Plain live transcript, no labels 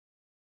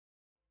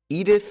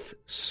Edith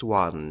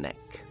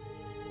Swan-Neck.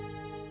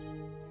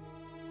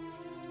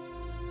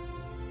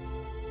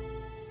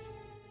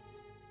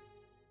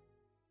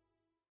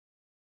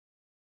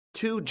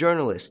 Two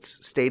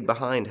journalists stayed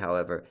behind,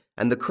 however,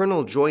 and the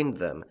colonel joined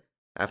them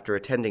after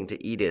attending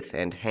to Edith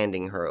and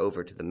handing her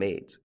over to the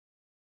maids.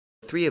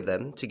 Three of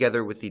them,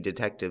 together with the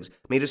detectives,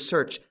 made a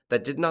search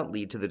that did not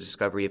lead to the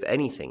discovery of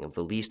anything of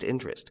the least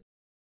interest.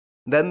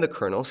 Then the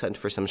colonel sent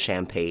for some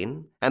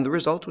champagne, and the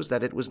result was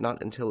that it was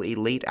not until a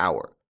late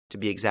hour, to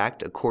be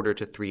exact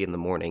 2:45 in the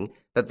morning,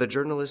 that the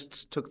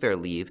journalists took their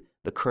leave,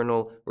 the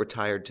colonel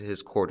retired to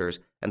his quarters,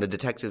 and the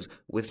detectives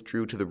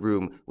withdrew to the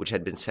room which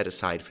had been set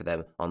aside for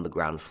them on the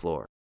ground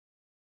floor.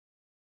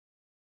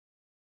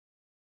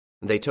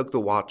 They took the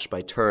watch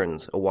by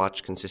turns, a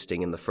watch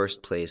consisting in the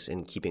first place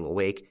in keeping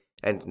awake,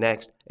 and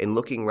next in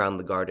looking round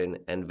the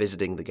garden and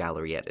visiting the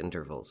gallery at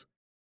intervals.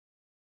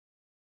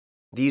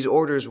 These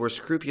orders were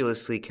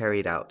scrupulously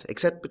carried out,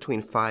 except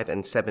between 5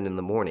 and 7 in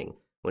the morning,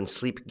 when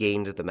sleep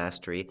gained the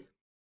mastery.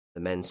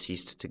 The men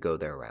ceased to go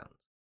their rounds.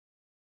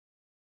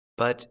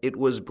 But it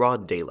was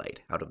broad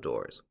daylight out of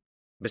doors.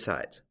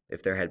 Besides,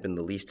 if there had been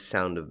the least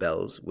sound of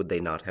bells, would they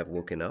not have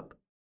woken up?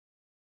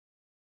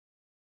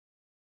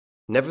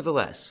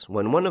 Nevertheless,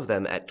 when one of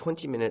them at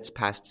 20 minutes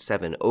past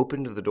 7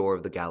 opened the door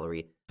of the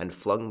gallery and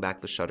flung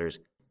back the shutters,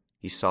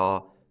 he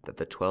saw that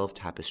the 12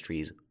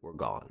 tapestries were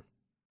gone.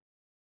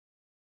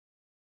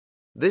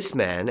 This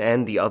man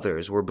and the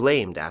others were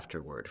blamed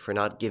afterward for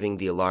not giving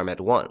the alarm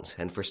at once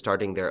and for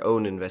starting their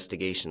own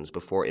investigations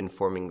before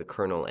informing the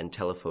colonel and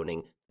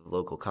telephoning to the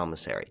local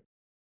commissary.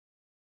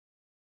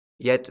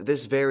 Yet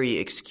this very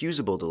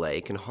excusable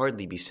delay can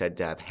hardly be said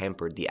to have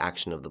hampered the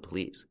action of the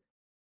police.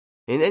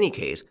 In any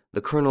case,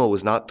 the colonel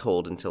was not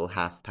told until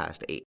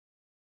 8:30.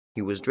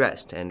 He was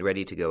dressed and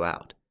ready to go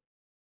out.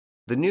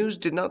 The news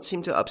did not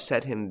seem to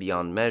upset him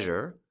beyond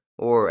measure,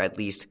 or at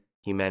least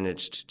he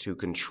managed to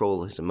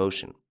control his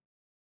emotion.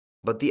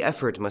 But the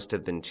effort must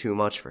have been too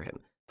much for him,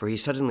 for he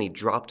suddenly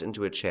dropped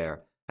into a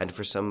chair and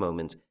for some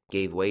moments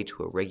gave way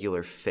to a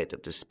regular fit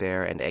of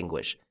despair and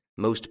anguish,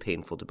 most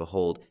painful to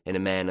behold in a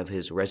man of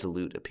his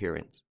resolute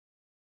appearance.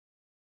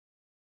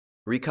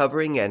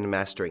 Recovering and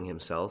mastering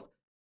himself,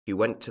 he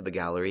went to the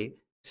gallery,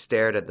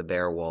 stared at the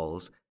bare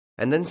walls,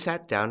 and then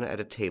sat down at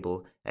a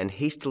table and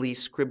hastily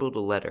scribbled a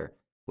letter,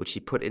 which he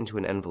put into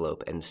an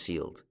envelope and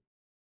sealed.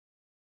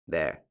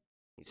 "There,"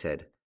 he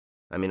said,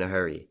 "I'm in a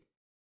hurry.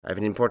 I have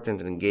an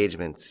important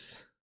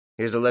engagement.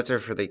 Here's a letter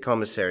for the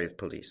commissary of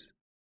police."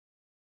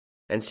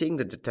 And seeing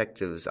the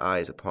detective's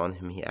eyes upon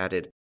him, he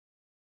added,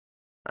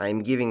 "I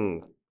am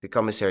giving the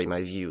commissary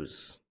my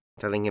views,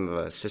 telling him of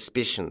a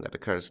suspicion that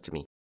occurs to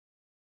me.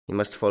 He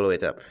must follow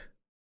it up.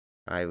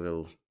 I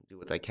will do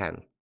what I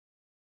can."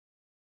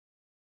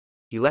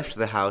 He left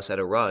the house at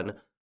a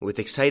run, with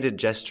excited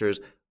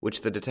gestures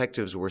which the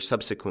detectives were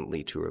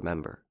subsequently to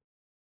remember.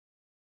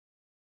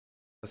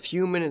 A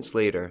few minutes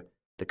later,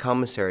 the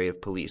commissary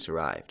of police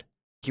arrived.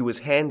 He was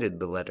handed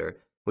the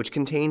letter, which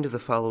contained the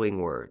following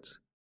words: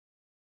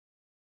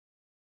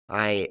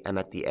 "I am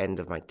at the end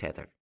of my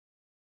tether.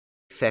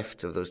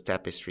 Theft of those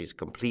tapestries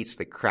completes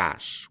the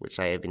crash which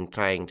I have been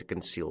trying to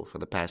conceal for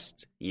the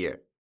past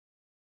year.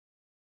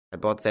 I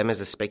bought them as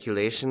a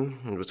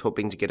speculation and was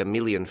hoping to get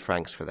 1,000,000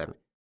 francs for them,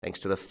 thanks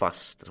to the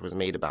fuss that was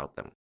made about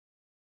them.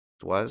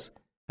 It was,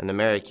 an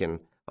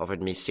American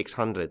offered me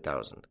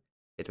 600,000.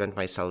 It meant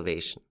my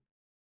salvation.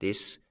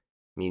 This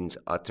means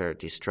utter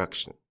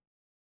destruction.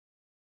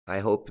 I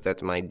hope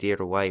that my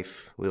dear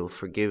wife will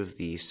forgive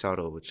the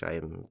sorrow which I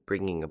am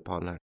bringing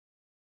upon her.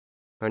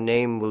 Her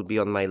name will be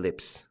on my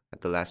lips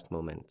at the last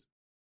moment."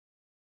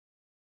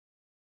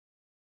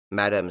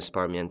 Madame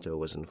Sparmiento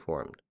was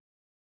informed.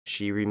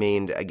 She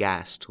remained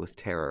aghast with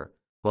terror,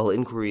 while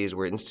inquiries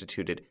were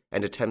instituted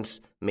and attempts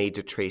made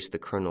to trace the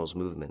colonel's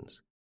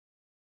movements.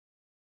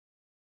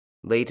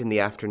 Late in the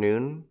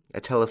afternoon,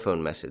 a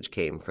telephone message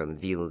came from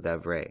Ville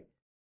d'Avray.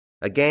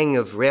 A gang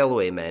of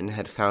railway men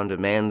had found a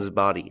man's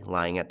body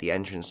lying at the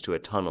entrance to a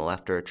tunnel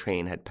after a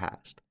train had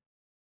passed.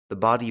 The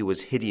body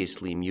was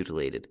hideously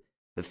mutilated.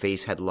 The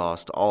face had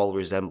lost all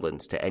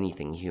resemblance to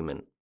anything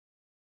human.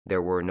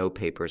 There were no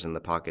papers in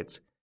the pockets,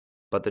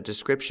 but the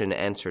description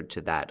answered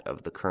to that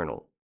of the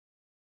colonel.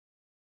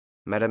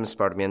 Madame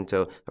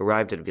Sparmiento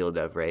arrived at Ville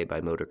d'Avray by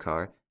motor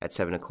car at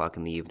 7 o'clock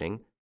in the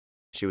evening.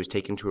 She was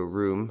taken to a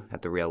room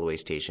at the railway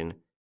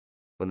station.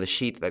 When the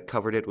sheet that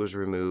covered it was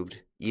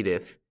removed,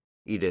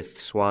 Edith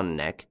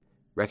Swan-Neck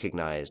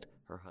recognized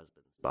her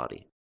husband's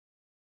body.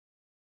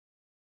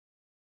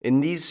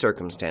 In these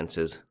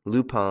circumstances,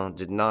 Lupin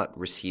did not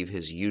receive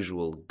his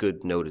usual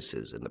good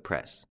notices in the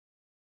press.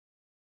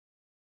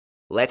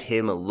 "Let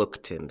him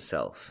look to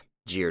himself,"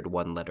 jeered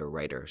one letter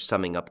writer,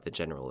 summing up the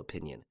general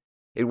opinion.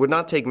 "It would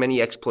not take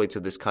many exploits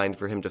of this kind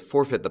for him to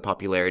forfeit the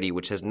popularity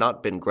which has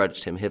not been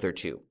grudged him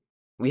hitherto.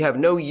 We have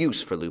no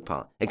use for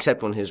Lupin,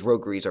 except when his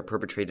rogueries are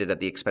perpetrated at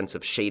the expense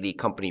of shady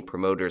company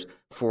promoters,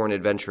 foreign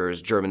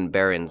adventurers, German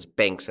barons,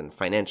 banks, and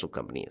financial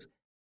companies.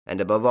 And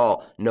above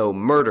all, no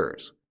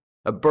murders.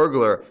 A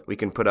burglar we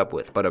can put up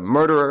with, but a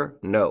murderer,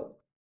 no.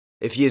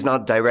 If he is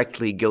not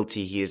directly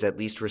guilty, he is at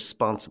least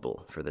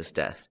responsible for this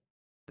death.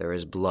 There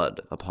is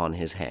blood upon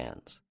his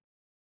hands."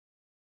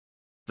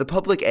 The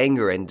public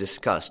anger and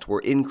disgust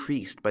were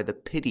increased by the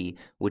pity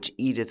which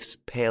Edith's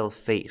pale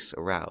face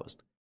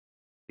aroused.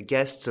 The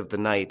guests of the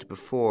night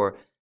before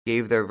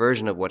gave their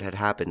version of what had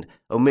happened,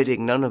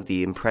 omitting none of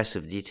the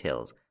impressive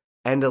details,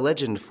 and a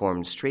legend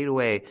formed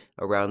straightway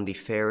around the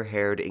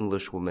fair-haired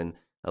Englishwoman,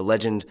 a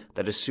legend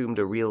that assumed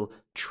a real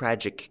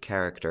tragic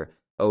character,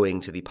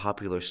 owing to the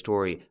popular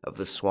story of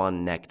the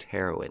swan-necked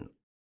heroine.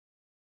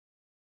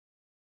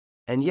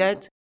 And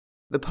yet,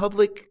 the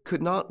public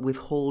could not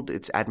withhold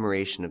its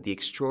admiration of the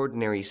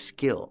extraordinary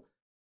skill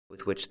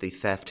with which the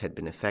theft had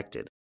been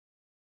effected.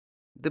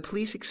 The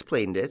police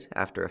explained it,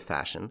 after a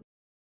fashion.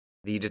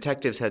 The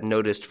detectives had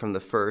noticed from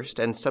the first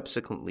and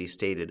subsequently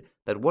stated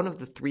that one of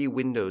the 3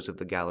 windows of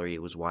the gallery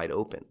was wide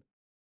open.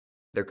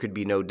 There could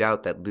be no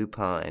doubt that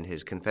Lupin and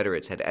his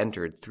confederates had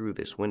entered through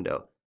this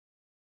window.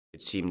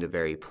 It seemed a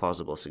very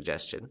plausible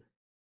suggestion.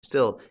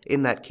 Still,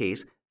 in that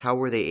case, how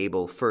were they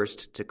able,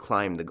 first, to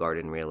climb the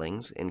garden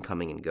railings in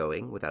coming and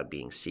going without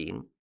being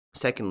seen?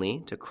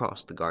 Secondly, to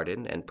cross the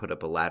garden and put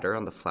up a ladder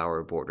on the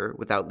flower border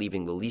without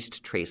leaving the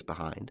least trace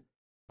behind?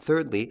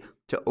 Thirdly,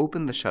 to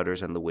open the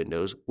shutters and the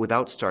windows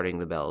without starting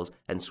the bells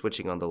and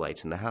switching on the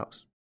lights in the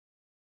house?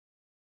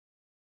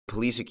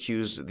 Police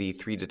accused the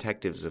 3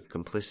 detectives of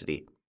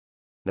complicity.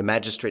 The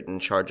magistrate in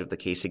charge of the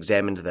case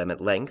examined them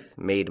at length,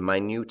 made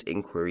minute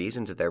inquiries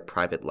into their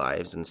private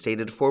lives, and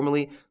stated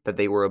formally that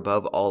they were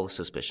above all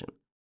suspicion.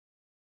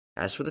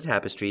 As for the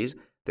tapestries,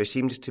 there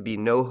seemed to be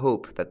no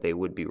hope that they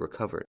would be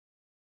recovered.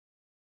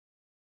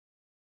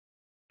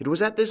 It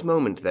was at this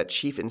moment that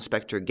Chief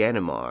Inspector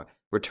Ganimard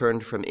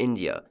returned from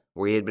India,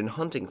 where he had been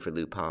hunting for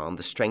Lupin on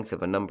the strength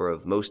of a number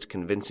of most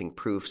convincing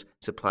proofs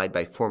supplied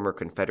by former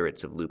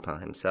confederates of Lupin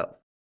himself.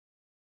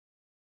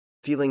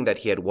 Feeling that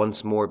he had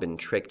once more been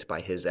tricked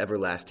by his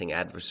everlasting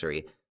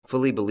adversary,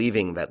 fully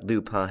believing that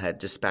Lupin had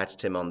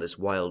dispatched him on this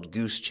wild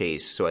goose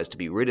chase so as to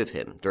be rid of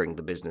him during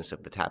the business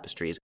of the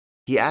tapestries,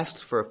 he asked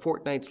for a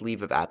fortnight's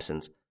leave of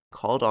absence,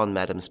 called on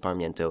Madame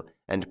Sparmiento,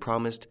 and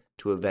promised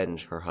to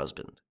avenge her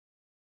husband.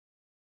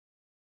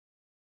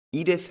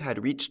 Edith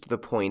had reached the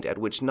point at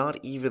which not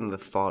even the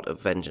thought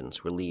of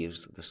vengeance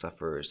relieves the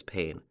sufferer's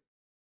pain.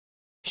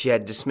 She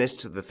had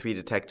dismissed the 3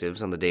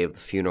 detectives on the day of the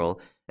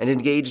funeral, and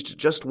engaged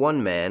just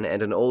one man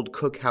and an old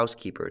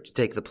cook-housekeeper to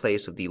take the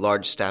place of the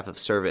large staff of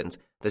servants,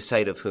 the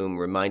sight of whom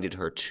reminded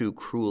her too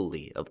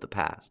cruelly of the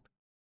past.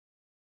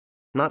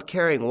 Not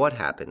caring what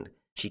happened,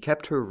 she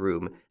kept her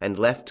room and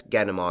left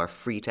Ganimard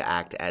free to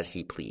act as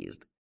he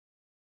pleased.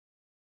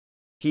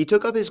 He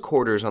took up his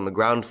quarters on the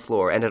ground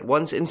floor and at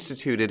once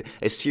instituted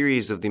a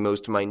series of the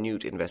most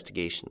minute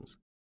investigations.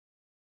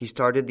 He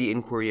started the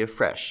inquiry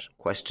afresh,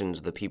 questioned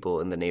the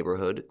people in the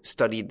neighborhood,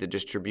 studied the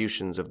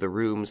distributions of the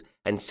rooms,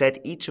 and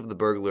set each of the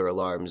burglar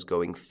alarms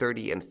going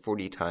 30 and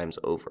 40 times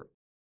over.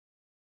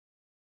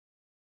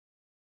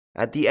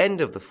 At the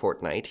end of the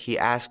fortnight, he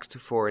asked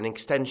for an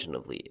extension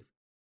of leave.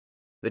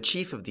 The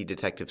chief of the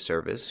detective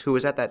service, who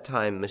was at that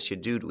time Monsieur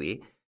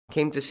Dudouis,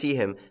 came to see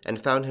him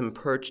and found him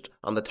perched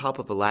on the top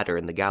of a ladder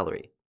in the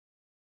gallery.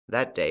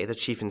 That day, the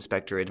chief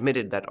inspector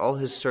admitted that all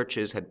his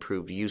searches had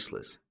proved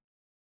useless.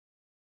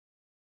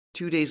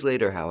 2 days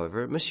later,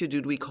 however, Monsieur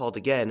Dudouis called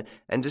again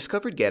and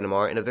discovered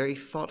Ganimard in a very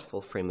thoughtful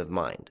frame of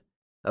mind.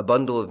 A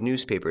bundle of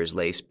newspapers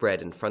lay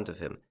spread in front of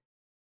him.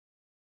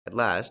 At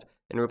last,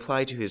 in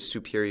reply to his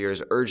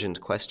superior's urgent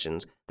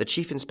questions, the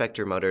chief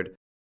inspector muttered,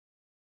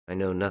 "I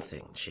know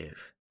nothing,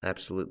 Chief,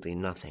 absolutely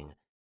nothing.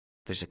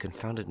 There's a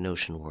confounded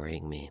notion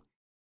worrying me.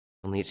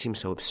 Only it seems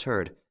so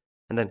absurd,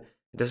 and then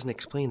it doesn't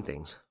explain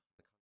things.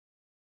 It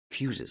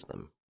confuses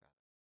them.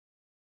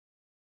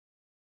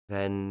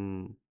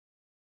 Then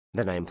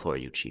I implore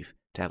you, Chief,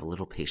 to have a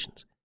little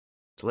patience,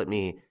 to let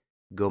me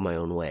go my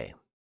own way.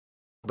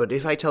 But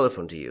if I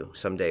telephone to you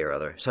some day or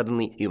other,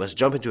 suddenly you must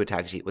jump into a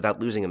taxi without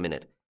losing a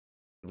minute.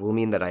 It will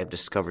mean that I have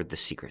discovered the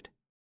secret."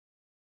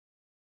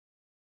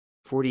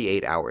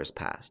 48 hours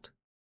passed.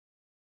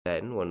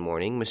 Then, one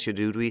morning, Monsieur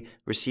Dudouis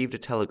received a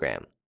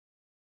telegram.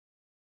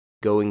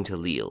 "Going to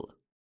Lille.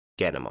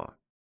 Ganimard."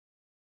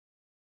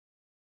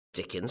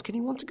 Dickens can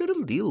he want to go to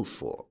Lille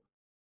for?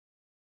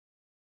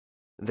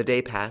 The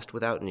day passed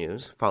without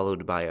news,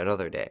 followed by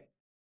another day.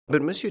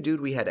 But Monsieur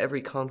Dudouis had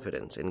every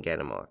confidence in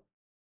Ganimard.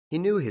 He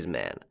knew his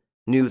man,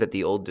 knew that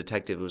the old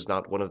detective was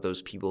not one of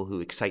those people who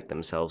excite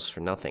themselves for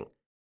nothing.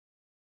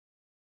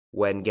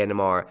 When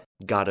Ganimard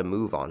got a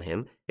move on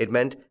him, it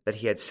meant that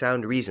he had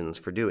sound reasons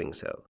for doing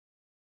so.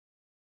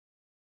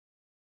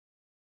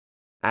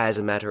 As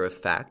a matter of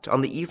fact,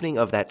 on the evening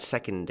of that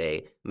second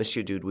day,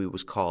 Monsieur Dudouis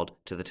was called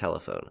to the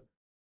telephone.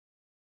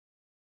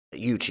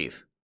 "You,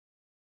 Chief."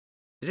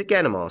 "Is it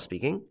Ganimard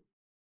speaking?"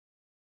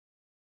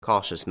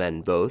 Cautious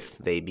men both,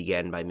 they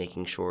began by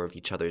making sure of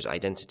each other's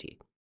identity.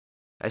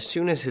 As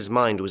soon as his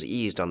mind was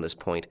eased on this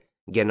point,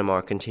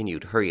 Ganimard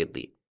continued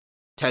hurriedly.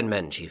 10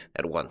 men, Chief,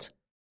 at once.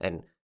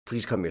 And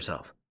please come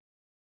yourself."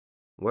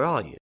 "Where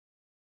are you?"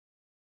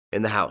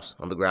 "In the house,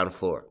 on the ground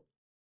floor."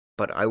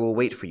 but I will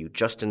wait for you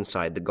just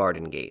inside the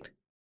garden gate."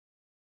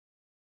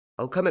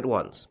 "I'll come at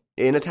once.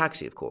 In a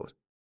taxi, of course."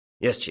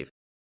 "Yes, Chief.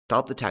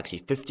 Stop the taxi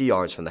 50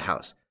 yards from the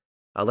house.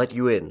 I'll let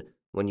you in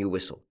when you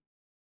whistle."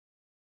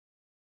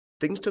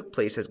 Things took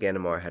place as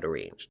Ganimard had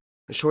arranged.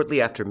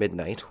 Shortly after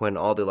midnight, when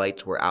all the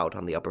lights were out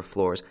on the upper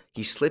floors,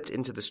 he slipped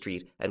into the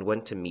street and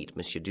went to meet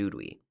Monsieur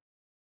Dudouis.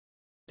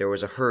 There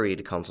was a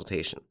hurried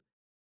consultation.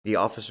 The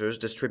officers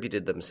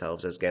distributed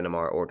themselves as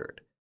Ganimard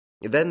ordered.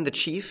 Then the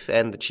chief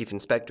and the chief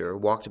inspector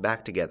walked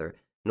back together,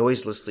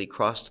 noiselessly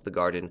crossed the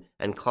garden,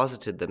 and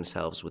closeted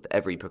themselves with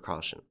every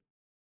precaution.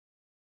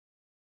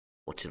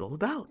 "What's it all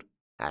about?"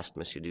 asked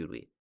Monsieur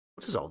Dudouis.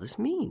 "What does all this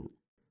mean?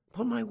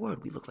 Upon my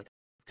word, we look like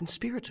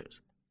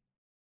conspirators."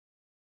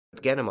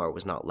 But Ganimard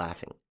was not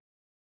laughing.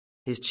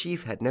 His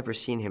chief had never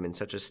seen him in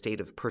such a state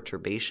of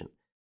perturbation,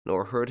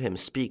 nor heard him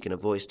speak in a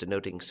voice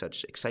denoting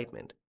such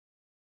excitement.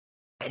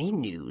 "Any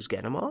news,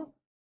 Ganimard?"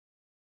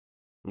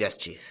 "Yes,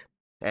 Chief,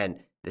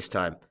 and this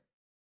time,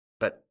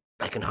 but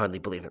I can hardly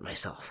believe it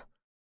myself.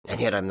 And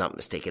yet I'm not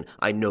mistaken.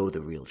 I know the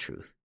real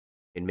truth.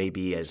 It may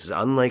be as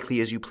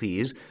unlikely as you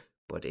please,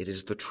 but it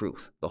is the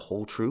truth, the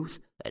whole truth,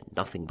 and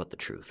nothing but the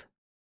truth."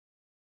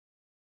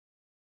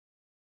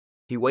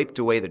 He wiped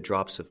away the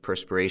drops of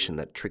perspiration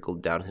that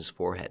trickled down his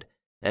forehead,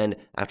 and,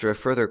 after a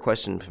further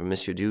question from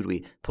Monsieur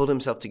Dudouis, pulled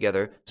himself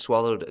together,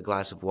 swallowed a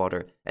glass of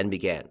water, and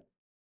began.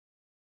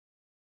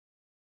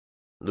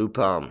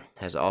 "Lupin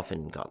has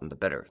often gotten the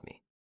better of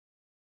me."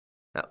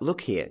 "Now,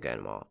 look here,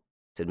 Ganimard,"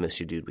 said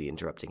Monsieur Dudouis,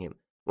 interrupting him.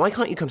 "Why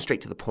can't you come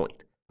straight to the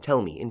point?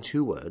 Tell me, in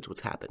 2 words,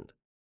 what's happened."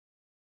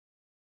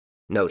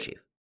 "No,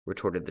 Chief,"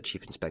 retorted the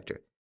chief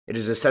inspector. "It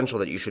is essential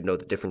that you should know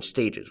the different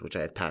stages which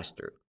I have passed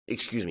through.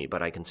 Excuse me,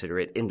 but I consider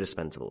it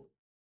indispensable."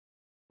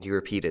 He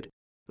repeated,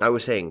 "I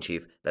was saying,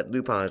 Chief, that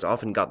Lupin has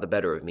often got the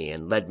better of me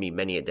and led me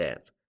many a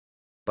dance.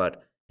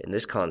 But in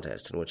this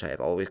contest, in which I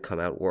have always come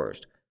out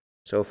worst,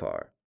 so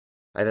far,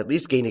 I have at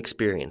least gained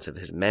experience of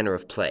his manner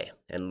of play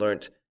and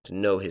learnt to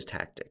know his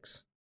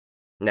tactics.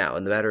 Now,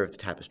 in the matter of the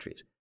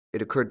tapestries,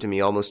 it occurred to me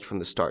almost from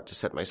the start to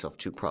set myself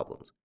 2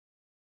 problems.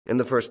 In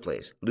the first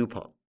place,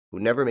 Lupin, who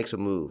never makes a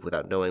move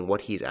without knowing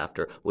what he's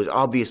after, was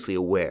obviously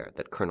aware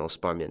that Colonel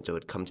Sparmiento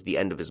had come to the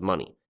end of his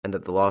money, and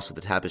that the loss of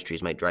the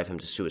tapestries might drive him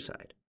to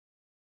suicide.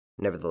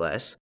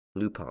 Nevertheless,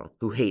 Lupin,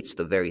 who hates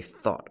the very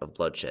thought of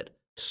bloodshed,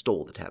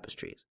 stole the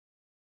tapestries.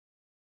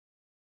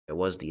 There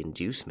was the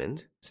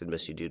inducement," said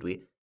Monsieur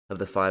Dudouis, "of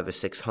the 500,000 or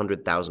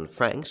 600,000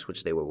 francs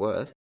which they were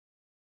worth."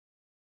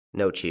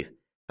 "No, Chief,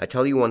 I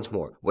tell you once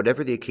more,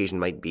 whatever the occasion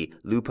might be,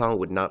 Lupin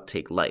would not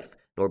take life,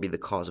 nor be the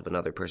cause of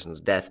another person's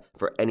death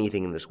for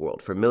anything in this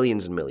world, for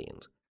millions and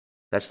millions.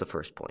 That's the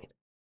first point.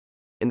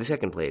 In the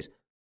second place,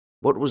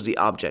 what was the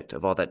object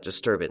of all that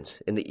disturbance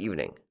in the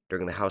evening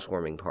during the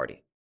housewarming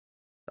party?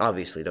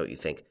 Obviously, don't you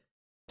think,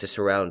 to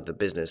surround the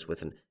business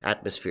with an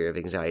atmosphere of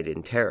anxiety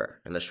and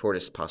terror in the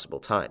shortest possible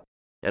time,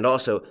 and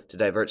also to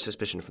divert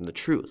suspicion from the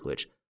truth,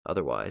 which,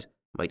 otherwise,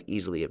 might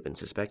easily have been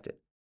suspected.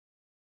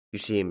 You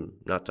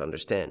seem not to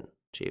understand,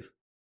 Chief."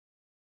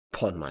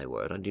 "Upon my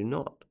word, I do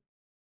not."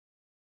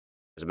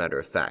 "As a matter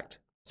of fact,"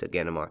 said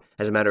Ganimard,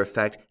 "as a matter of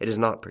fact, it is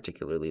not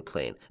particularly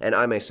plain, and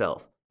I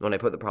myself, when I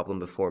put the problem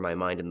before my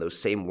mind in those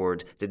same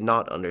words, did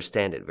not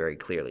understand it very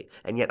clearly,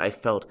 and yet I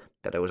felt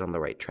that I was on the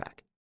right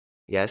track.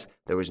 Yes,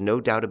 there was no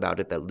doubt about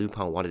it that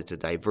Lupin wanted to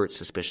divert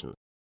suspicions,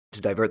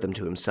 to divert them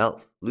to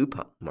himself,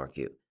 Lupin, mark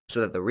you,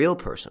 so that the real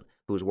person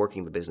who was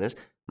working the business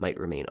might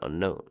remain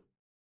unknown."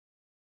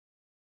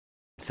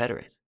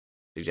 "Confederate,"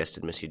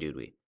 suggested Monsieur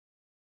Dudouis.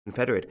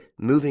 "Confederate,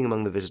 moving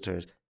among the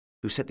visitors,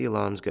 who set the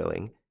alarms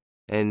going,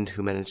 and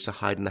who managed to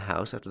hide in the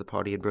house after the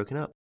party had broken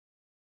up."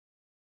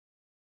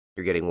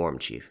 "You're getting warm,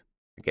 Chief.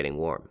 You're getting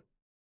warm.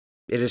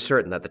 It is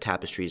certain that the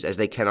tapestries, as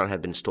they cannot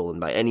have been stolen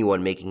by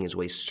anyone making his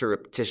way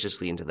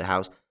surreptitiously into the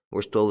house,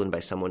 were stolen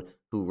by someone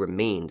who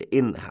remained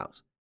in the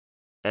house.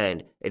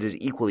 And it is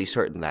equally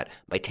certain that,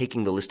 by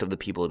taking the list of the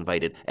people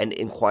invited and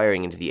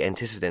inquiring into the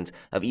antecedents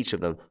of each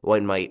of them,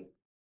 one might—"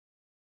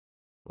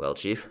 "Well,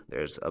 Chief,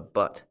 there's a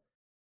but.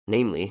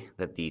 Namely,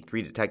 that the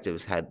 3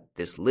 detectives had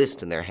this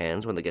list in their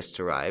hands when the guests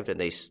arrived, and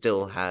they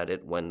still had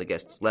it when the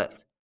guests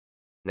left.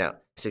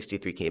 Now,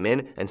 63 came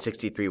in, and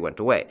 63 went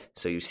away,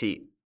 so you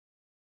see—"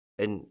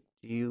 "And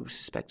do you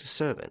suspect a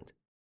servant?"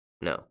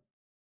 "No."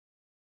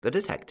 "The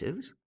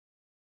detectives?"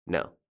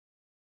 "No."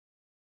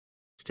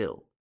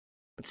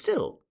 But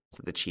still,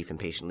 said the chief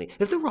impatiently,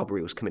 "if the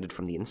robbery was committed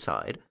from the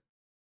inside—"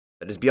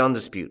 "That is beyond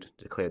dispute,"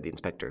 declared the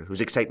inspector,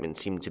 whose excitement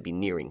seemed to be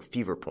nearing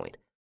fever point.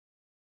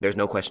 "There's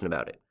no question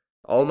about it.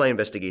 All my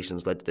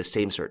investigations led to the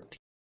same certainty,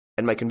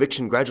 and my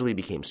conviction gradually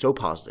became so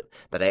positive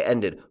that I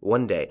ended,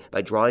 one day,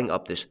 by drawing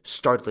up this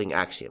startling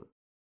axiom.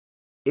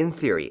 In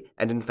theory,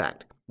 and in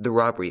fact, the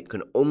robbery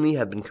can only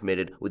have been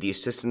committed with the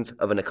assistance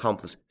of an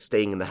accomplice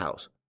staying in the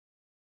house,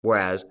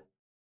 whereas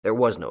there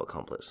was no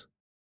accomplice."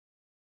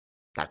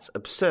 "That's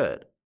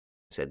absurd,"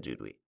 said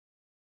Dudouis.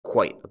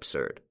 "Quite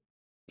absurd,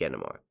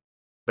 Ganimard.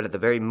 But at the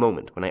very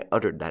moment when I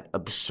uttered that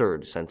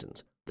absurd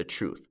sentence, the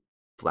truth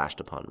flashed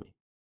upon me."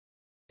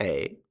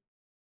 "Eh?"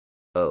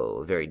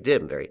 "Oh, very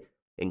dim, very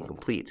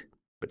incomplete,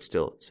 but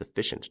still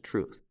sufficient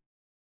truth.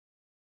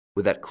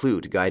 With that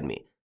clue to guide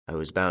me, I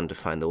was bound to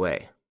find the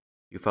way.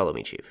 You follow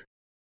me, Chief.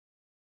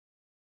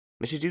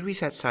 Monsieur Dudouis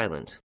sat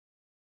silent.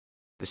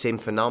 The same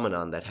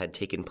phenomenon that had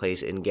taken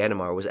place in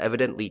Ganimard was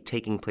evidently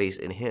taking place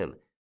in him.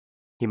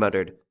 He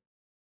muttered,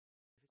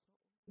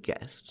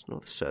 "Guests, nor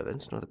the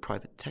servants, nor the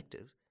private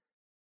detectives."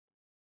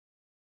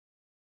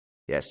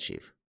 "Yes,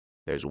 Chief.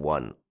 There's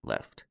one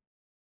left."